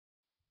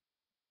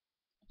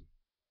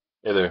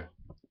Hey there,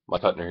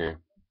 Mike Hutner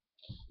here.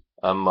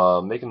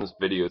 I'm making this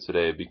video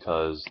today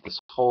because this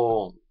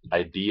whole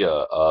idea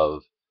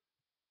of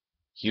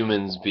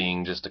humans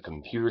being just a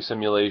computer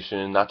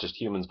simulation, not just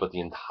humans, but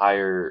the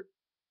entire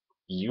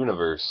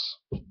universe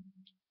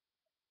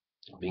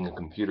being a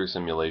computer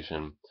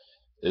simulation,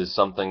 is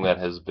something that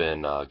has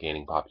been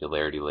gaining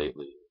popularity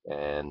lately.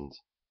 And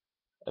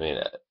I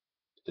mean,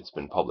 it's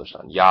been published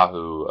on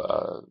Yahoo.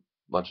 A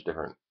bunch of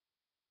different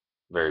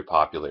very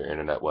popular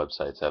internet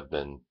websites have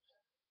been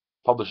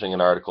publishing an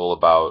article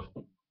about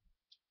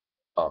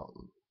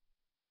um,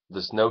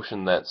 this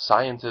notion that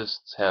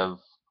scientists have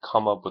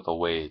come up with a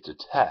way to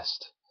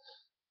test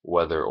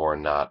whether or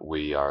not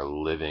we are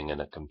living in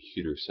a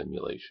computer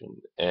simulation.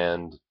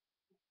 And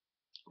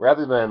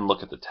rather than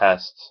look at the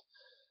tests,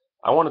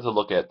 I wanted to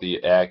look at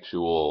the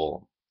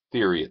actual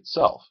theory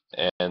itself.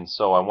 And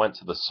so I went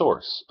to the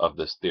source of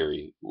this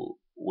theory,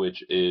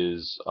 which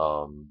is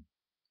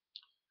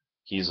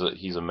he's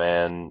a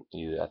man.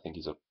 I think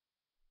he's a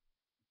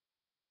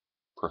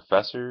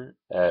professor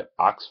at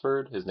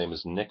Oxford. His name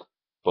is Nick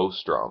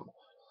Bostrom.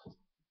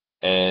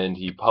 And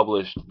he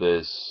published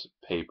this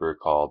paper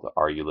called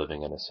 "Are You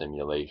Living in a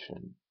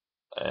Simulation?"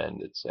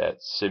 And it's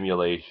at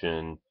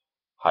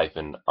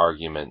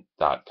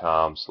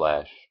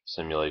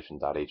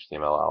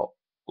simulation-argument.com/simulation.html. I'll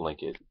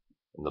link it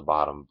in the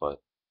bottom.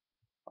 But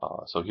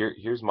so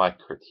here's my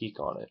critique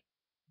on it.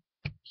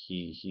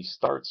 He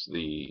starts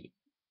the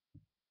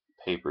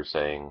paper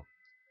saying,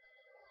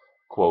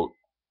 quote,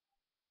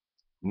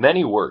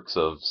 "Many works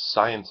of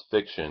science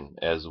fiction,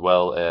 as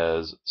well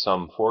as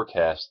some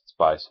forecasts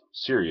by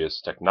serious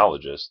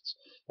technologists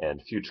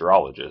and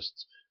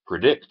futurologists,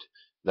 predict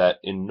that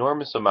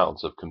enormous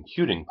amounts of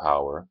computing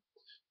power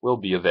will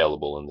be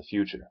available in the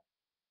future."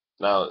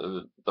 Now,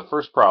 the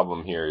first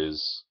problem here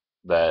is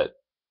that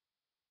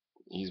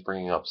he's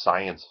bringing up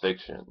science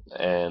fiction,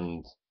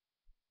 and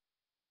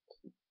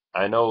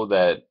I know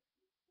that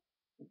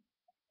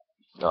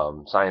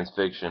science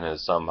fiction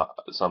has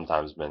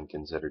sometimes been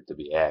considered to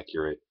be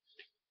accurate.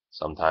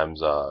 Sometimes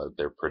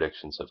their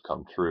predictions have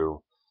come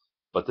true.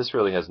 But this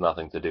really has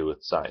nothing to do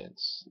with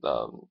science.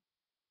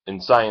 In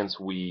science,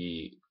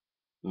 we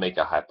make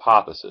a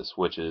hypothesis,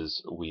 which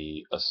is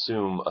we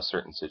assume a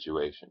certain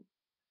situation.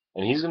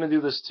 And he's going to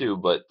do this too,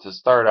 but to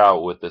start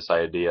out with this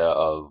idea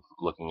of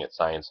looking at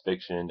science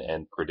fiction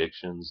and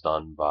predictions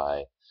done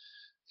by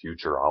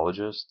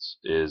futurologists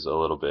is a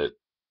little bit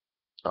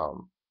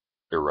um,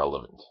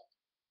 irrelevant.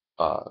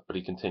 But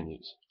he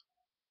continues.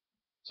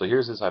 So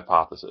here's his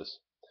hypothesis.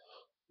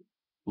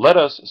 Let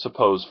us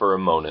suppose for a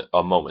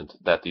moment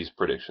that these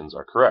predictions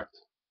are correct.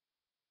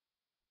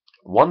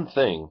 One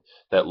thing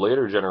that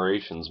later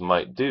generations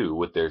might do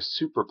with their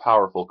super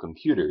powerful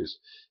computers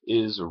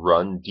is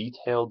run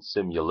detailed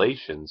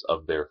simulations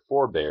of their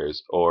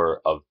forebears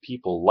or of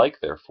people like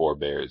their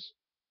forebears.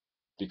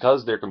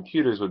 Because their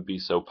computers would be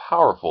so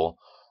powerful,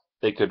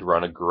 they could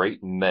run a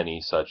great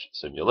many such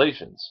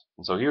simulations.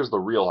 And so here's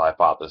the real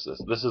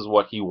hypothesis. This is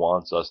what he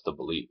wants us to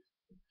believe.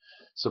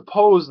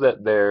 Suppose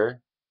that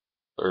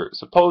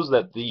suppose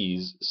that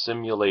these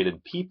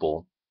simulated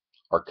people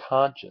are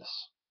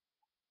conscious,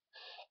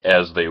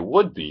 as they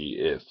would be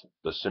if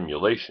the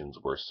simulations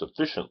were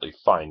sufficiently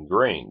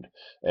fine-grained,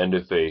 and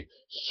if a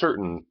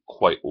certain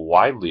quite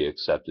widely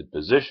accepted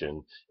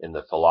position in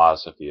the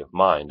philosophy of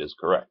mind is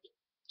correct.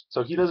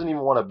 So he doesn't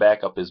even want to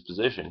back up his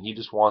position. He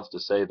just wants to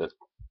say that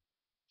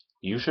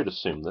you should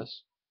assume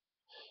this,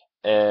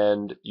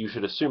 and you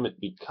should assume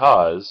it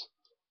because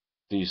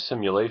these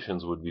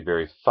simulations would be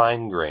very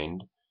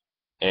fine-grained,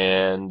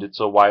 and it's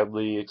a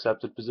widely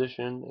accepted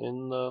position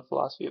in the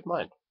philosophy of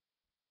mind.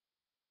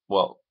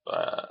 Well,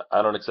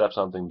 I don't accept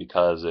something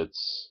because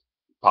it's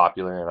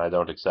popular, and I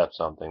don't accept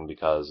something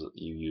because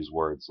you use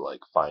words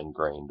like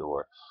fine-grained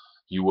or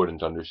you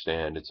wouldn't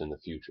understand it's in the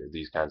future,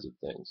 these kinds of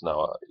things.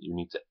 No, you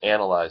need to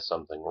analyze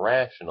something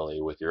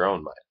rationally with your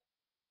own mind.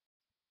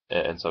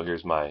 And so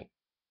here's my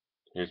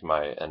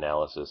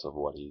analysis of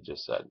what he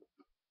just said.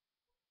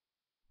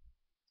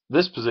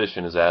 This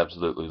position is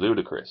absolutely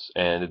ludicrous,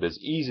 and it is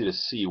easy to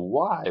see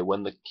why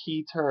when the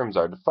key terms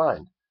are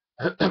defined.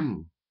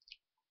 The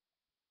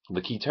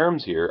key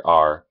terms here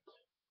are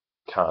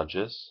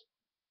conscious,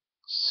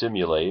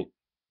 simulate,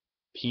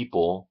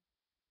 people,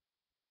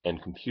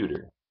 and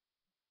computer.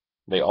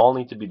 They all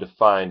need to be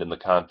defined in the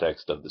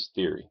context of this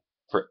theory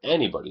for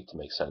anybody to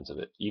make sense of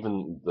it,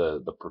 even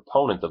the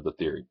proponent of the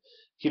theory.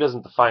 If he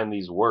doesn't define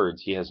these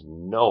words, he has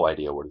no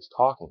idea what he's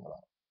talking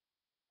about.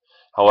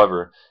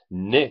 However,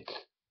 Nick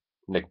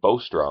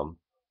Bostrom,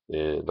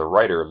 the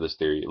writer of this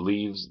theory,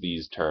 leaves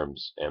these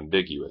terms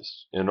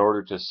ambiguous in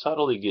order to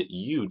subtly get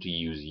you to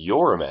use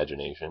your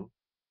imagination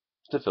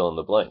to fill in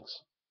the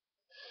blanks.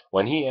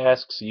 When he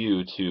asks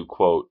you to,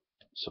 quote,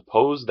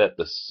 suppose that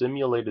the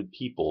simulated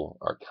people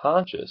are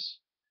conscious,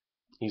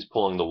 he's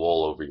pulling the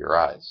wool over your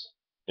eyes.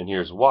 And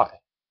here's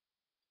why.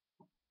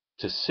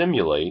 To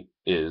simulate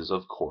is,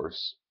 of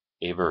course,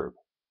 a verb.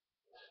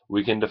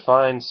 We can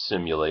define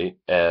simulate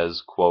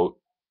as, quote,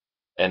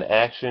 an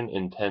action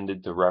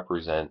intended to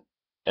represent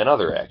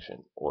another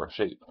action or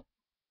shape.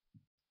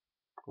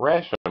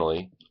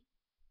 Rationally,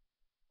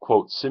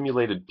 quote,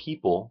 simulated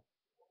people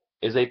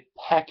is a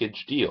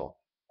package deal.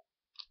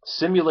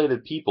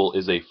 Simulated people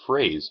is a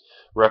phrase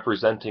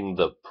representing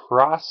the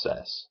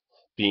process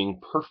being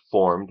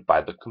performed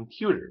by the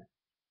computer.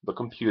 The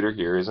computer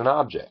here is an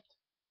object.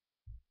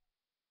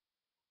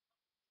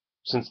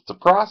 Since it's a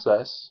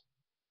process,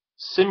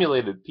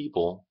 simulated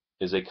people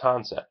is a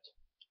concept.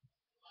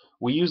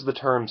 We use the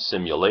term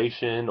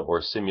simulation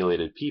or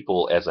simulated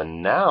people as a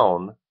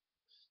noun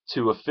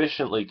to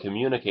efficiently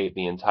communicate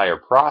the entire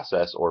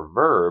process or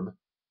verb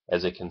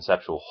as a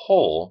conceptual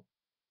whole,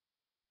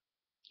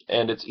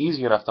 and it's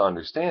easy enough to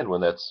understand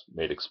when that's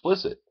made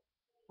explicit.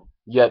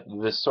 Yet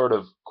this sort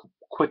of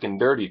quick and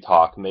dirty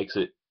talk makes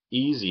it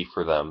easy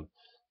for them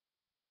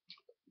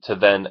to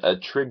then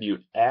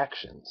attribute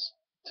actions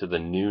to the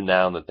new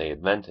noun that they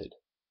invented,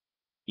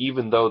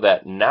 even though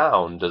that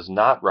noun does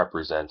not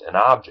represent an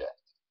object,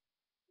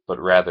 but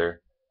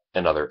rather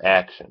another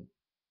action.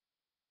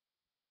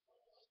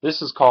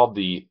 This is called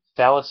the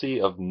fallacy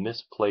of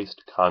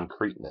misplaced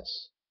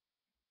concreteness,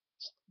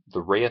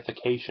 the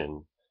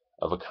reification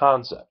of a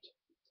concept,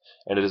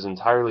 and it is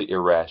entirely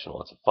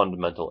irrational. It's a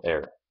fundamental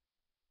error.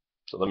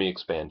 So let me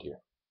expand here.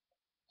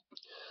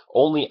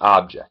 Only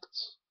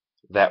objects,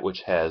 that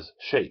which has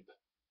shape,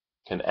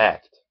 can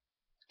act,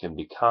 can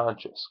be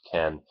conscious,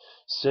 can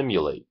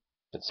simulate,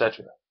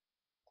 etc.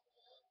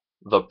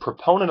 The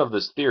proponent of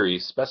this theory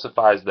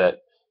specifies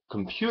that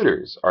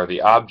computers are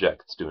the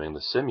objects doing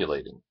the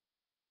simulating,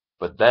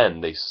 but then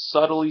they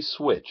subtly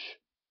switch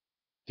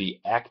the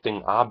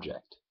acting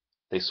object.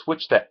 They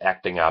switch that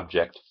acting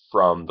object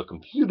from the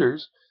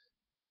computers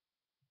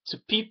to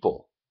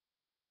people,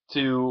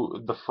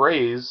 to the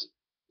phrase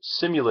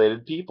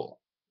simulated people.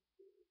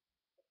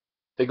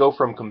 They go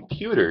from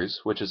computers,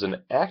 which is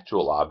an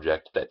actual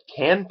object that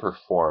can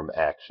perform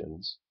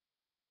actions,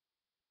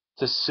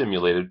 to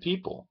simulated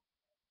people,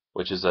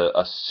 which is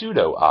a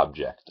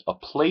pseudo-object, a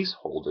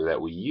placeholder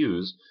that we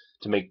use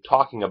to make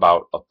talking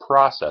about a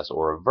process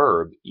or a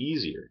verb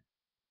easier.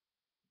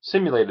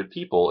 Simulated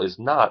people is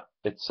not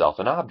itself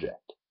an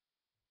object.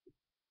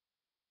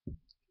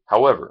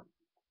 However,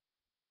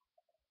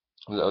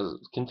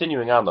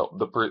 continuing on though,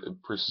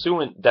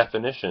 pursuant to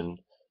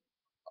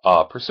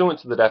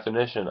the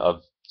definition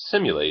of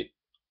simulate,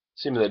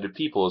 simulated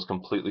people is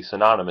completely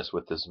synonymous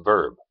with this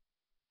verb,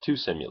 to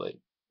simulate,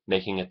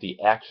 making it the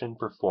action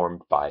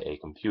performed by a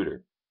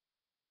computer.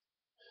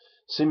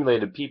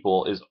 Simulated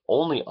people is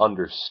only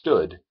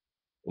understood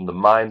in the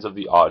minds of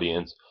the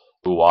audience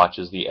who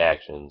watches the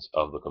actions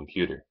of the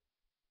computer.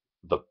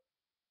 The,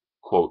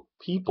 quote,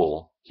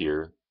 people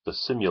here, the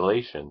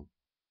simulation,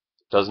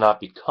 does not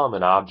become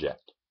an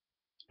object,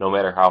 no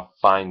matter how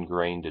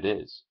fine-grained it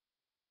is.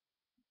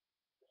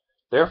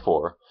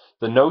 Therefore,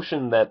 the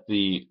notion that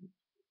the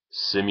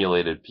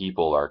simulated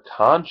people are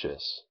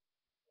conscious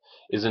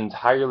is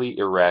entirely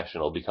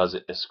irrational because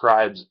it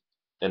ascribes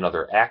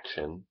another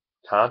action,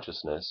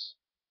 consciousness,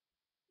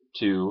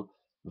 to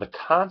the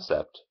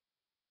concept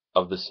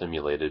of the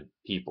simulated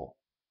people.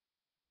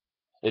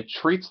 It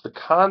treats the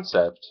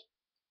concept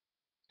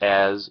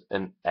as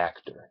an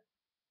actor,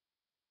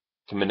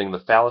 committing the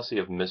fallacy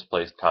of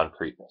misplaced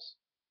concreteness.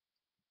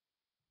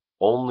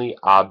 Only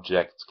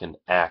objects can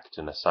act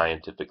in a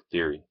scientific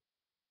theory.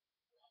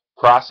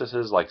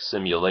 Processes like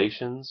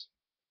simulations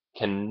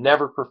can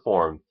never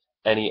perform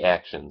any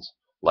actions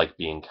like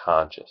being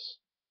conscious.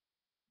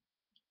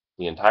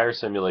 The entire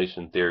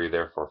simulation theory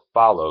therefore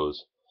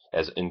follows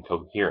as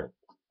incoherent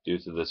due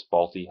to this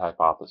faulty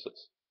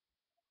hypothesis.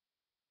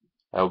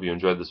 I hope you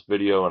enjoyed this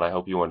video, and I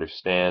hope you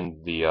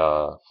understand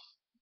the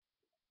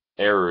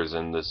errors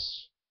in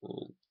this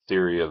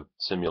theory of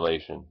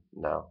simulation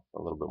now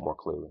a little bit more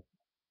clearly.